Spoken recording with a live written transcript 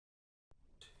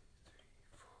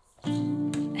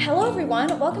Hello,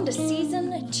 everyone. Welcome to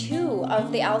Season 2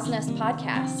 of the Owl's Nest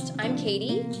podcast. I'm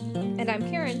Katie. And I'm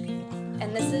Karen.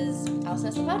 And this is Owl's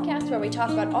Nest, the podcast, where we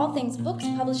talk about all things books,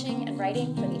 publishing, and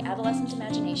writing for the adolescent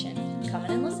imagination. Come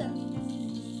in and listen.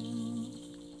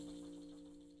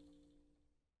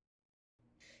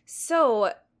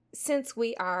 So, since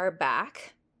we are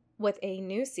back with a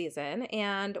new season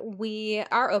and we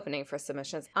are opening for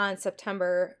submissions on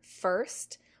September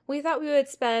 1st, we thought we would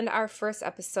spend our first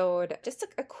episode, just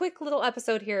a quick little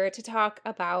episode here, to talk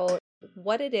about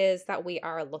what it is that we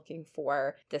are looking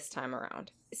for this time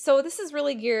around. So this is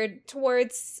really geared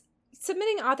towards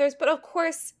submitting authors, but of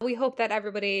course we hope that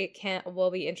everybody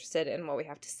will be interested in what we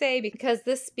have to say, because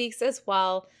this speaks as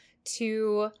well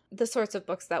to the sorts of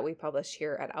books that we publish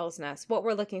here at Owl's Nest, what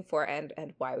we're looking for and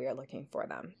why we are looking for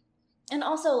them. And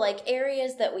also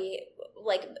areas that we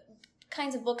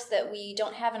kinds of books that we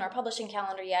don't have in our publishing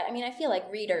calendar yet. I mean, I feel like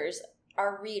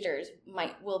our readers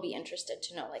will be interested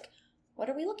to know, what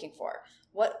are we looking for?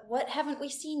 What haven't we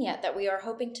seen yet that we are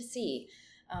hoping to see?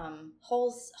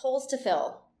 Holes to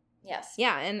fill. Yes.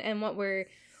 Yeah, and what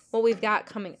we've got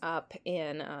coming up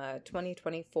in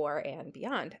 2024 and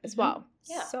beyond as well.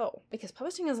 Yeah. So, because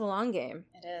publishing is a long game.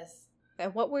 It is.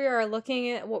 And what we are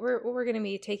looking at, what we're going to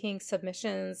be taking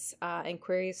submissions and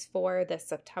queries for this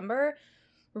September.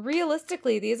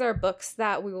 Realistically, these are books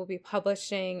that we will be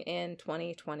publishing in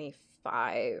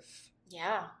 2025.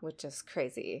 Yeah. Which is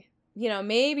crazy.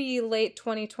 Maybe late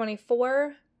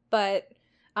 2024, but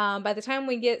by the time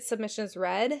we get submissions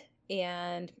read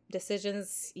and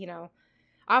decisions,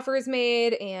 offers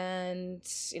made and,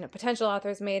 potential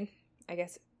authors made,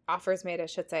 offers made, I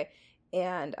should say,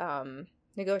 and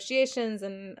negotiations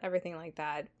and everything like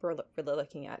that, we're really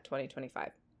looking at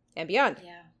 2025 and beyond.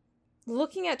 Yeah.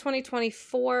 Looking at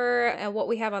 2024 and what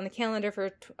we have on the calendar for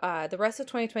the rest of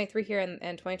 2023 here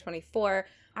and 2024,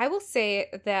 I will say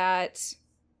that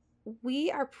we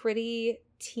are pretty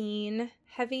teen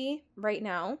heavy right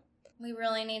now. We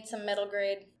really need some middle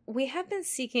grade. We have been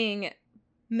seeking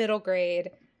middle grade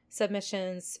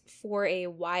submissions for a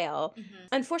while. Mm-hmm.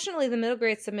 Unfortunately, the middle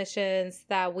grade submissions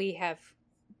that we have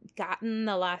gotten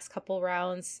the last couple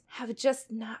rounds have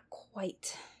just not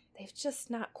quite... They've just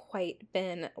not quite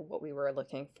been what we were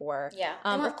looking for. Yeah,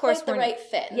 they weren't quite the right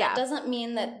fit. And that doesn't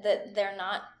mean that they're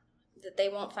not, that they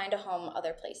won't find a home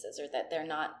other places or that they're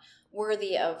not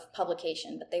worthy of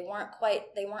publication. But they weren't quite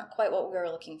what we were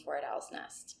looking for at Owl's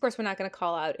Nest. Of course, we're not going to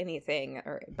call out anything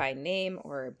or by name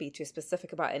or be too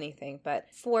specific about anything. But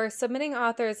for submitting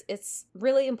authors, it's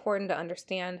really important to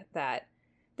understand that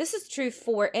this is true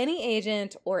for any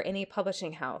agent or any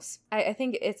publishing house. I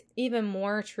think it's even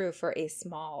more true for a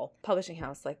small publishing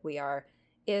house like we are,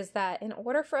 is that in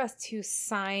order for us to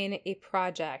sign a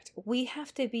project, we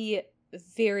have to be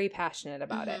very passionate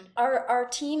about it. Our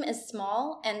team is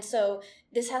small, and so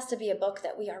this has to be a book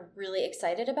that we are really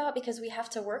excited about because we have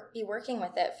to be working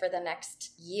with it for the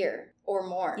next year or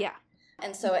more. Yeah.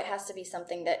 And so it has to be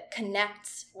something that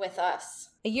connects with us.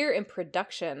 A year in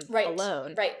production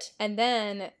alone. Right. And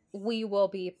then we will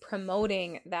be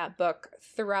promoting that book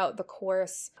throughout the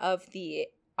course of the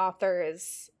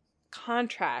author's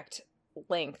contract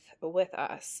length with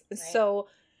us. Right. So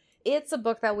it's a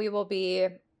book that we will be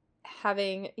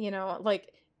having,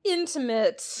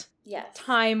 intimate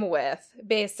time with,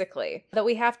 basically. That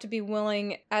we have to be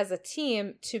willing as a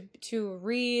team to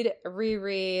read,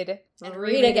 reread, and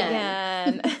read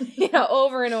again.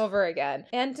 over and over again.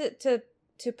 And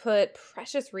to put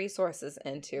precious resources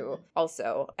into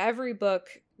also. Every book,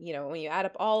 when you add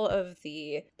up all of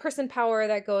the person power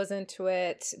that goes into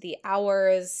it, the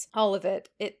hours, all of it,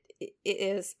 it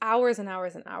is hours and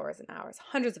hours and hours and hours,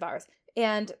 hundreds of hours.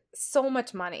 And so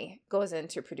much money goes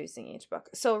into producing each book.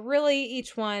 So really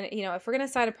each one, if we're going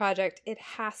to sign a project, it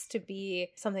has to be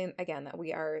something, again, that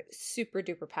we are super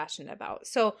duper passionate about.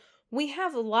 So we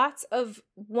have lots of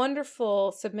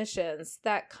wonderful submissions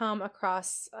that come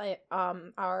across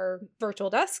our virtual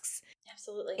desks.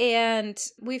 Absolutely. And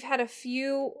we've had a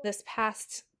few this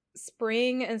past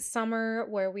spring and summer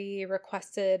where we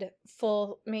requested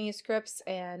full manuscripts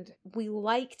and we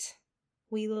liked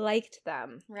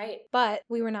them. Right. But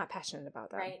we were not passionate about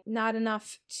them. Right. Not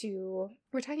enough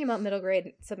we're talking about middle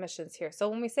grade submissions here. So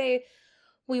when we say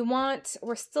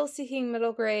we're still seeking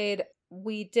middle grade,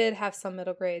 we did have some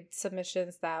middle grade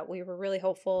submissions that we were really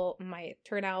hopeful might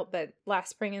turn out, but last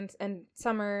spring and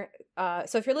summer.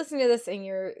 So if you're listening to this and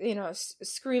you're,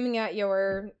 screaming at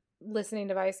your listening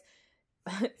device,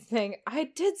 saying,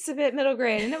 I did submit middle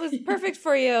grade and it was perfect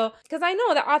for you. Because I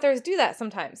know that authors do that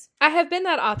sometimes. I have been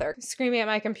that author screaming at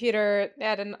my computer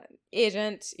at an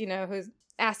agent, who's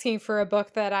asking for a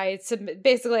book that I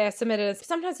submitted.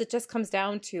 Sometimes it just comes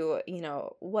down to,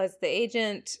 was the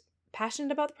agent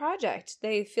passionate about the project?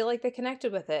 They feel like they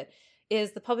connected with it.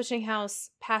 Is the publishing house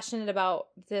passionate about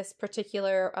this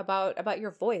particular, about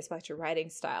your voice, about your writing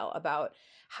style, about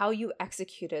how you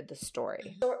executed the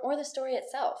story? Or the story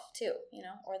itself, too,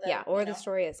 the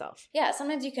story itself. Yeah,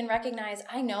 sometimes you can recognize,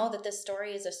 I know that this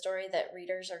story is a story that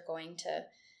readers are going to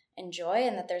enjoy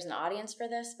and that there's an audience for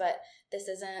this, but this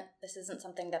isn't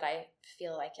something that I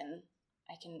feel I can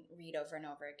read over and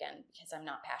over again because I'm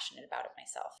not passionate about it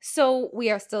myself. So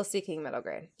we are still seeking middle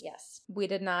grade. Yes. We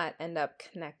did not end up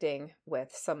connecting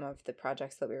with some of the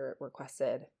projects that we were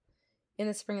requested in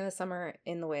the spring and the summer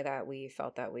in the way that we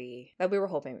felt that we were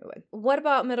hoping we would. What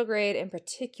about middle grade in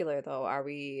particular, though?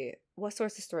 What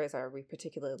sorts of stories are we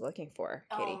particularly looking for,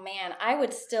 Katie? Oh, man. I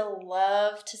would still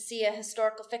love to see a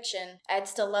historical fiction. I'd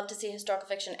still love to see historical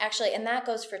fiction. Actually, and that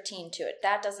goes for teen, too.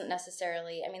 That doesn't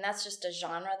necessarily, that's just a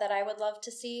genre that I would love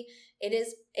to see. It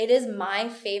is my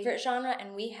favorite genre,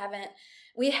 and we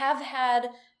have had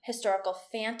historical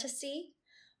fantasy,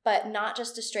 but not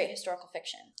just a straight historical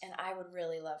fiction. And I would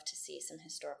really love to see some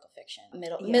historical fiction.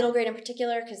 Middle grade in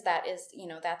particular, because that is,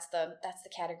 that's the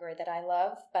category that I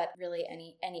love, but really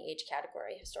any age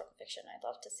category, historical fiction, I'd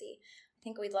love to see. I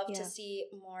think we'd love to see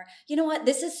more. You know what?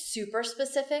 This is super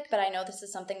specific, but I know this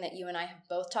is something that you and I have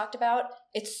both talked about.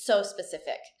 It's so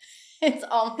specific. It's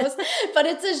almost, but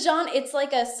it's a genre, it's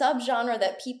like a subgenre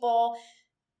that people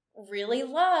really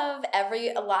love. I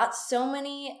have so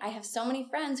many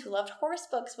friends who loved horse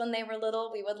books when they were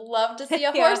little. We would love to see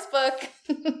a horse book.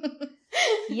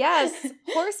 Yes,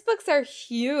 horse books are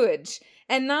huge.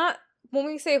 And not, when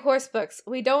we say horse books,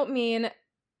 we don't mean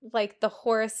like the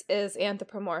horse is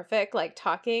anthropomorphic, like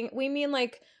talking. We mean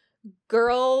like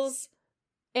girls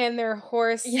and their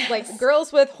horse, like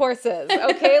girls with horses,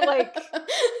 okay? Like,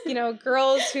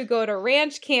 girls who go to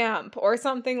ranch camp or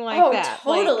something like that.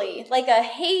 Oh, totally. Like a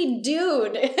hey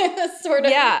dude sort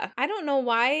of. Yeah. I don't know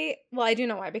why. Well, I do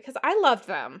know why, because I loved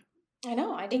them. I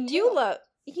know, I did And too.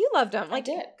 you loved them. Like,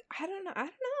 I did. I don't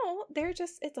know. They're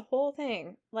just, it's a whole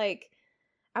thing. Like,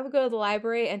 I would go to the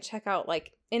library and check out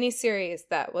like any series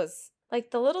that was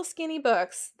like the little skinny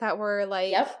books that were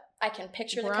like. Yep. I can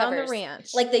picture the covers. On the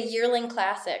ranch. Like the yearling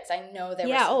classics. I know there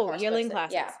were some horse yearling books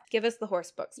classics. Yeah. Give us the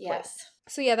horse books, please. Yes.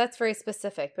 So yeah, that's very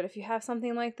specific. But if you have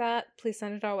something like that, please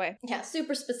send it our way. Yeah,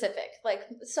 super specific. Like,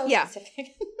 so Yeah.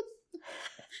 specific.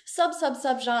 Sub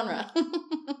genre.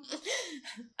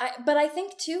 But I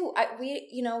think too,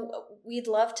 we'd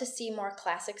love to see more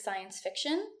classic science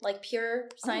fiction, like pure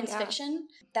science fiction.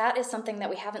 That is something that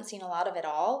we haven't seen a lot of at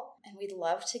all, and we'd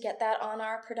love to get that on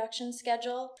our production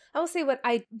schedule. I will say what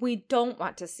we don't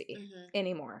want to see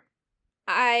anymore.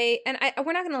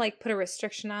 We're not going to like put a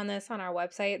restriction on this on our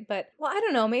website, but I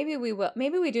don't know, maybe we will.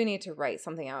 Maybe we do need to write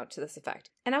something out to this effect.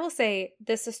 And I will say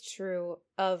this is true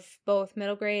of both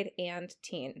middle grade and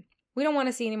teen. We don't want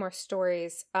to see any more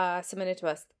stories submitted to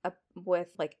us with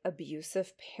like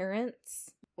abusive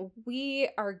parents. We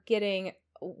get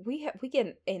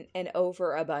an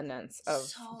overabundance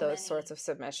of those sorts of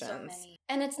submissions. So many.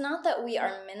 And it's not that we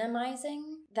are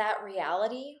minimizing that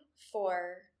reality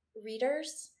for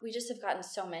readers. We just have gotten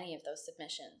so many of those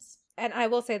submissions. And I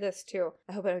will say this too.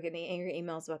 I hope I don't get any angry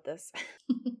emails about this.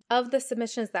 Of the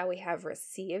submissions that we have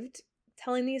received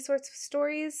telling these sorts of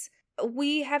stories,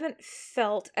 we haven't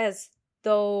felt as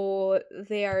though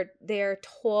they are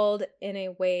told in a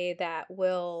way that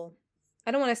will,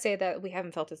 I don't want to say that we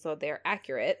haven't felt as though they're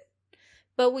accurate,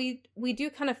 but we do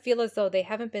kind of feel as though they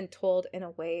haven't been told in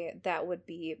a way that would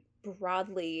be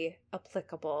broadly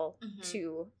applicable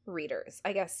to readers,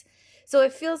 I guess. So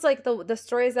it feels like the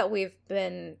stories that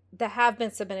have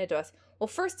been submitted to us. Well,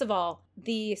 first of all,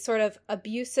 the sort of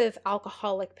abusive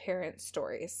alcoholic parent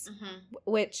stories,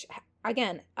 which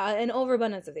again, an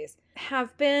overabundance of these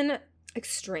have been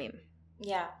extreme.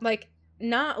 Yeah. Like,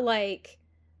 not like,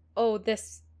 oh,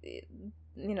 this,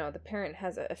 the parent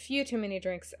has a few too many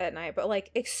drinks at night, but like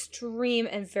extreme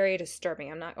and very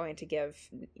disturbing. I'm not going to give,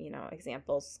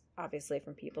 examples, obviously,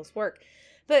 from people's work,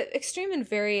 but extreme and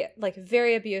very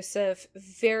abusive,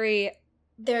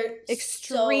 they're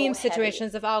extreme so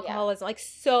situations of alcoholism, like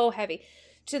so heavy,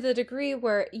 to the degree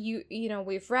where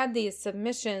we've read these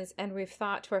submissions and we've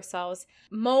thought to ourselves,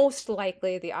 most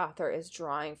likely the author is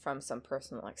drawing from some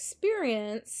personal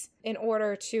experience in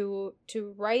order to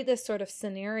write this sort of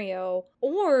scenario,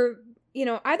 or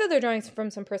either they're drawing from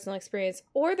some personal experience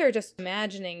or they're just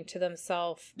imagining to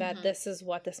themselves that this is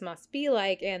what this must be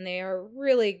like, and they are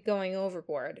really going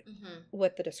overboard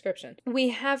with the description. We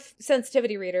have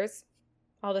sensitivity readers,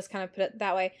 I'll just kind of put it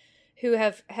that way, who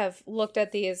have looked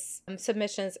at these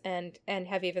submissions and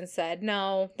have even said,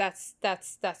 no, that's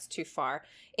too far.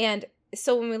 And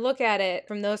so when we look at it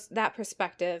from that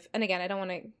perspective, and again, I don't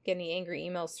want to get any angry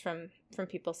emails from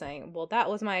people saying, well, that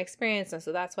was my experience, and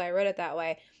so that's why I wrote it that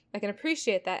way. I can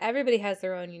appreciate that everybody has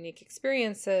their own unique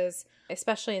experiences,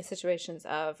 especially in situations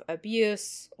of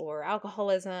abuse or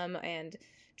alcoholism and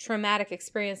traumatic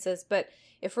experiences. But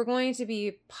if we're going to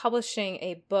be publishing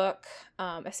a book,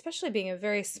 especially being a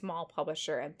very small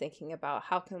publisher and thinking about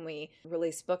how can we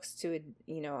release books to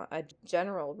a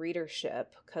general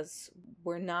readership, because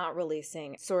we're not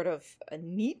releasing sort of a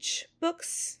niche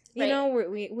books.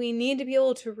 We need to be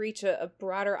able to reach a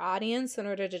broader audience in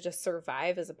order to just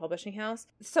survive as a publishing house.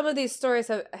 Some of these stories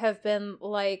have been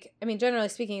like, I mean, generally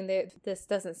speaking, this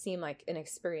doesn't seem like an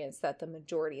experience that the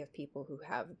majority of people who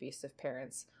have abusive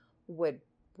parents would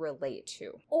relate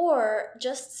to. Or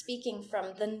just speaking from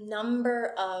the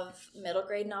number of middle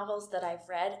grade novels that I've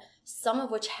read, some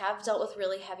of which have dealt with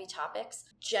really heavy topics.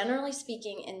 Generally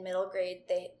speaking, in middle grade,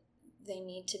 they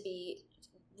need to be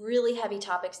really heavy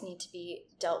topics need to be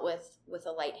dealt with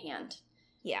a light hand.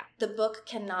 Yeah. The book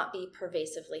cannot be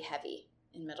pervasively heavy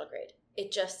in middle grade.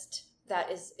 It just,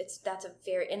 it's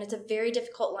a very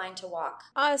difficult line to walk.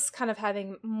 Us kind of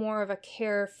having more of a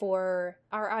care for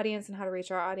our audience and how to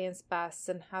reach our audience best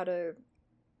and how to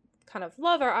kind of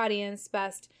love our audience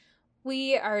best,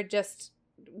 we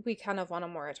kind of want a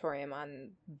moratorium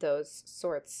on those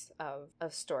sorts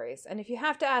of stories. And if you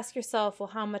have to ask yourself, well,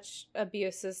 how much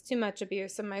abuse is too much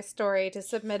abuse in my story to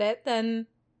submit it, then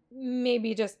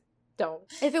maybe just don't.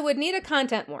 If it would need a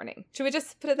content warning, should we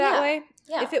just put it that way?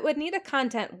 Yeah. If it would need a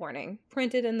content warning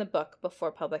printed in the book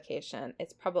before publication,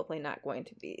 it's probably not going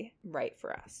to be right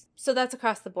for us. So that's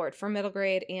across the board for middle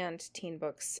grade and teen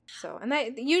books. So, and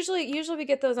that usually we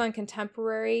get those on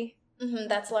contemporary. Mm-hmm,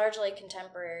 that's largely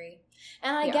contemporary.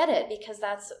 And I get it, because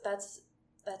that's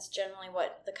generally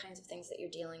what the kinds of things that you're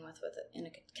dealing with in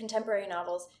contemporary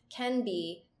novels can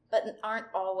be, but aren't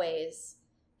always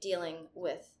dealing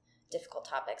with difficult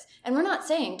topics. And we're not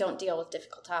saying don't deal with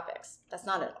difficult topics. That's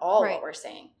not at all what we're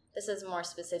saying. This is more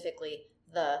specifically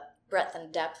the breadth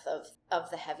and depth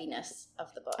of the heaviness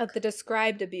of the book. Of the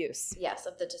described abuse. Yes,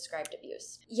 of the described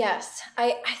abuse. Yes,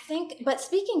 I think, but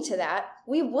speaking to that,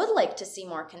 we would like to see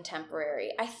more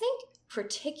contemporary. I think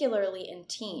particularly in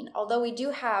teen, although we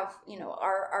do have,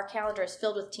 our calendar is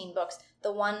filled with teen books,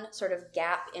 the one sort of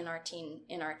gap in our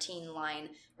teen line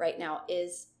right now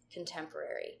is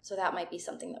contemporary. So that might be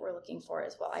something that we're looking for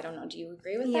as well. I don't know. Do you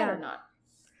agree with that or not?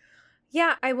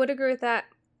 Yeah, I would agree with that.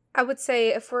 I would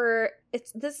say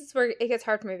this is where it gets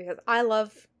hard for me, because I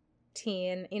love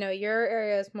teen. Your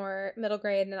area is more middle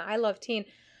grade and I love teen.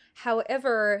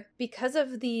 However, because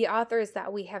of the authors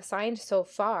that we have signed so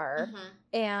far,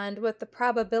 and with the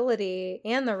probability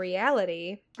and the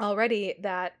reality already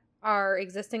that our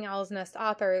existing Owl's Nest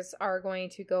authors are going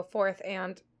to go forth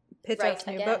and pitch us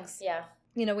new books. Yeah.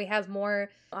 We have more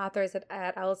authors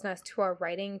at Owl's Nest who are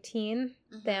writing teen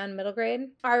than middle grade.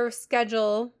 Our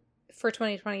schedule for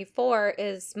 2024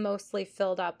 is mostly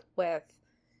filled up with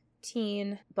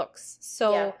teen books.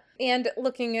 So, and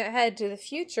looking ahead to the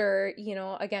future,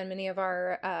 again, many of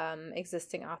our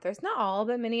existing authors, not all,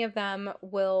 but many of them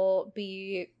will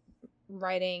be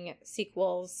writing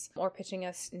sequels or pitching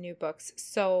us new books.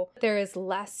 So there is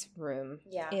less room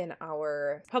in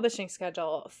our publishing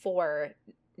schedule for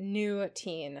new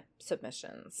teen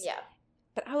submissions. Yeah.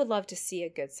 But I would love to see a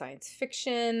good science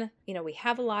fiction. We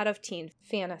have a lot of teen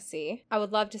fantasy. I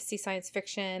would love to see science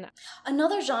fiction.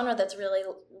 Another genre that's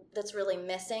really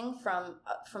missing from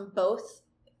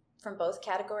both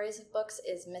categories of books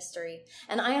is mystery.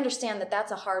 And I understand that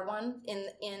that's a hard one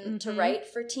to write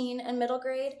for teen and middle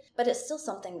grade, but it's still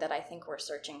something that I think we're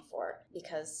searching for,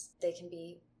 because they can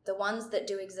be, the ones that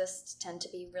do exist tend to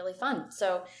be really fun.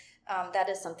 So that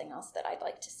is something else that I'd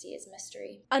like to see is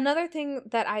mystery. Another thing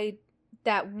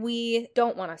that we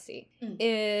don't want to see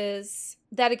is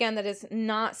that, again, that is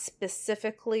not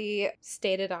specifically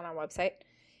stated on our website,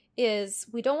 is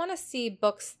we don't want to see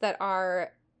books that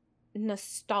are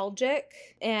nostalgic,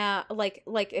 and like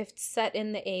if it's set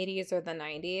in the 80s or the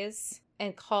 90s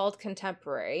and called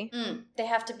contemporary. They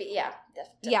have to be,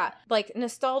 definitely. Yeah, like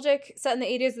nostalgic, set in the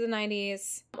 80s or the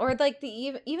 90s, or like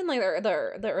even like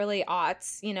the early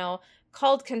aughts,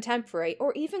 called contemporary,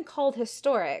 or even called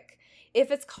historic.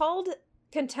 If it's called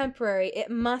contemporary,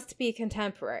 it must be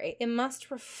contemporary. It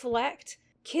must reflect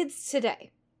kids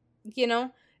today,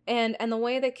 and the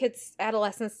way that kids,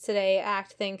 adolescents today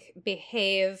act, think,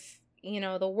 behave,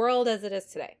 the world as it is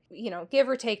today, give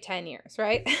or take 10 years,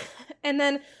 right? And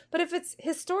then, but if it's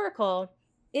historical,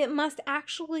 it must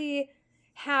actually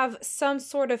have some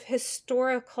sort of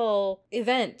historical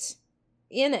event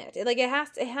in it. Like it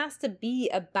has to be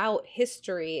about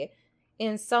history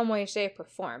in some way, shape, or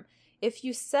form. If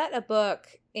you set a book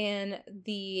in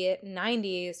the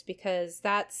 90s because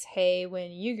that's, hey,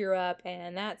 when you grew up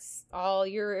and that's all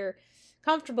you're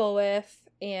comfortable with,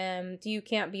 and you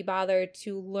can't be bothered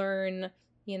to learn,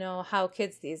 how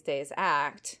kids these days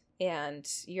act, and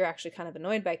you're actually kind of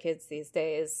annoyed by kids these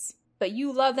days, but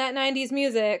you love that 90s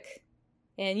music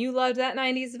and you loved that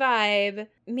 90s vibe,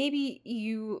 maybe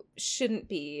you shouldn't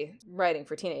be writing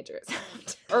for teenagers.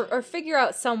 or figure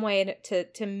out some way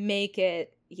to make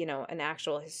it, an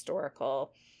actual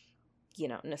historical,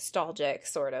 nostalgic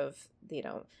sort of,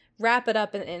 wrap it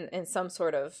up in some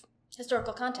sort of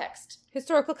historical context,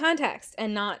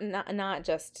 and not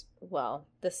just, well,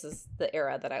 this is the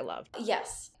era that I loved.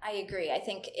 Yes, I agree. I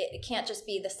think it can't just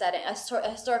be the setting. A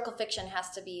historical fiction has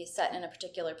to be set in a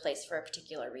particular place for a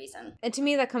particular reason. And to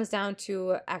me, that comes down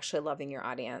to actually loving your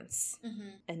audience, mm-hmm.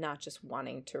 and not just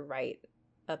wanting to write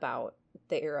about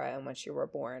the era in which you were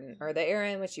born or the era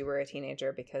in which you were a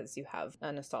teenager because you have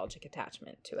a nostalgic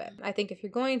attachment to it. I think if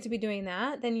you're going to be doing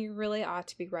that, then you really ought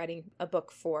to be writing a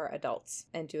book for adults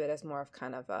and do it as more of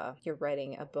kind of you're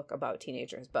writing a book about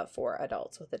teenagers, but for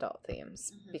adults with adult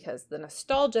themes, mm-hmm. because the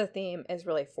nostalgia theme is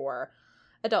really for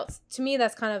adults. To me,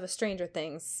 that's kind of a Stranger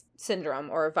Things syndrome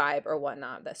or a vibe or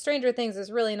whatnot. That Stranger Things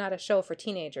is really not a show for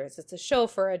teenagers. It's a show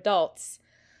for adults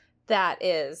that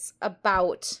is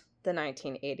about the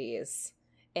 1980s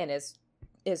and is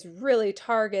really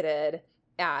targeted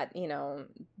at,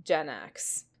 Gen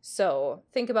X. So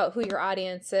think about who your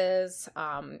audience is.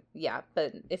 But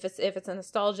if it's a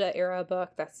nostalgia era book,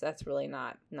 that's really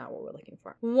not what we're looking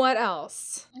for. What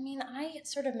else? I mean, I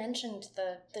sort of mentioned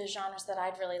the genres that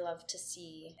I'd really love to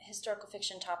see. Historical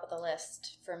fiction, top of the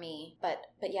list for me. But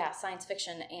yeah, science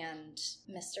fiction and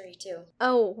mystery too.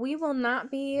 Oh, we will not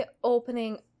be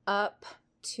opening up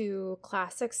to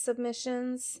classic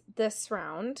submissions this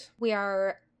round. We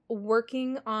are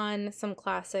working on some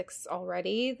classics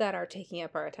already that are taking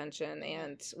up our attention,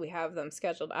 and we have them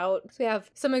scheduled out. We have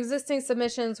some existing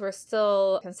submissions we're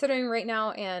still considering right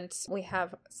now, and we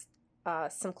have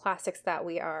some classics that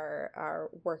we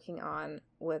are working on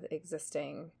with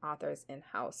existing authors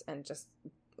in-house, and just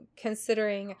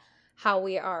considering how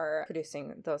we are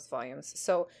producing those volumes.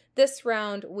 So this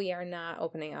round, we are not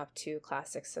opening up to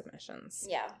classic submissions.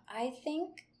 Yeah, I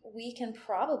think we can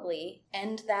probably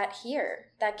end that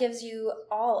here. That gives you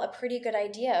all a pretty good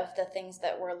idea of the things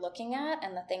that we're looking at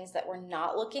and the things that we're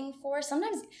not looking for.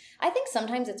 I think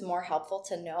sometimes it's more helpful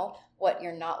to know what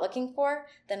you're not looking for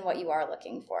than what you are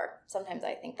looking for. Sometimes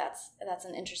I think that's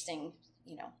an interesting,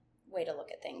 way to look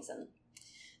at things. And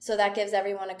so that gives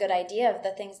everyone a good idea of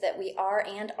the things that we are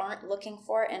and aren't looking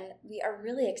for, and we are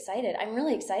really excited. I'm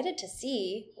really excited to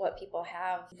see what people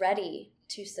have ready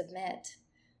to submit.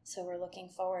 So we're looking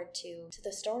forward to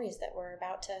the stories that we're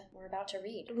about to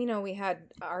read. We had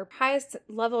our highest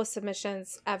level of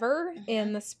submissions ever mm-hmm.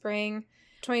 in the spring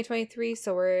 2023,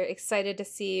 so we're excited to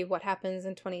see what happens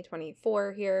in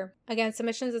 2024 here. Again,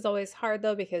 submissions is always hard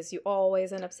though, because you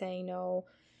always end up saying no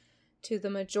to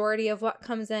the majority of what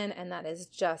comes in, and that is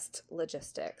just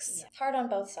logistics. Yeah. It's hard on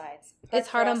both sides. It's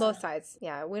hard on both sides.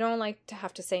 Yeah, we don't like to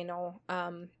have to say no,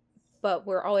 but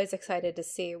we're always excited to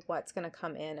see what's going to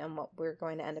come in and what we're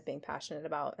going to end up being passionate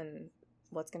about and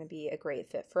what's going to be a great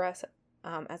fit for us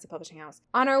as a publishing house.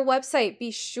 On our website, be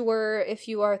sure, if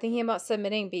you are thinking about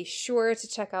submitting, be sure to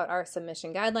check out our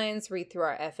submission guidelines, read through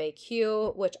our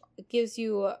FAQ, which gives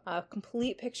you a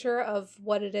complete picture of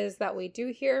what it is that we do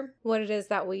here, what it is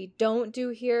that we don't do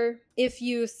here. If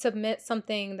you submit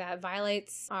something that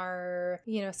violates our,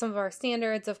 some of our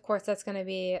standards, of course, that's going to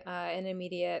be an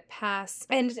immediate pass.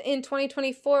 And in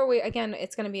 2024,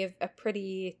 it's going to be a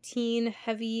pretty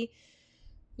teen-heavy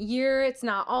year. It's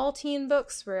not all teen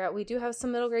books. We do have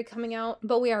some middle grade coming out,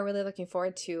 but we are really looking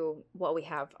forward to what we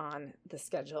have on the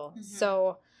schedule. Mm-hmm.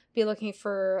 So be looking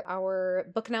for our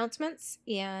book announcements,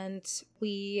 and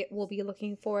we will be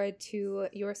looking forward to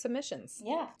your submissions.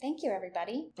 Yeah. Thank you,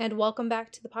 everybody. And welcome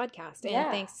back to the podcast. And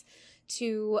thanks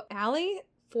to Allie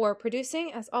for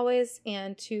producing, as always,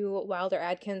 and to Wilder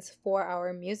Adkins for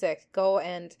our music. Go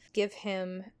and give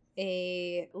him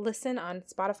a listen on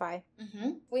Spotify.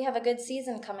 Mm-hmm. We have a good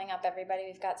season coming up, everybody.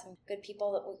 We've got some good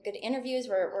people, good interviews.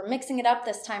 We're mixing it up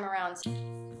this time around.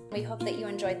 We hope that you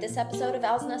enjoyed this episode of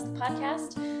Owl's Nest, the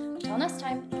podcast. Until next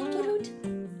time, hoot hoot.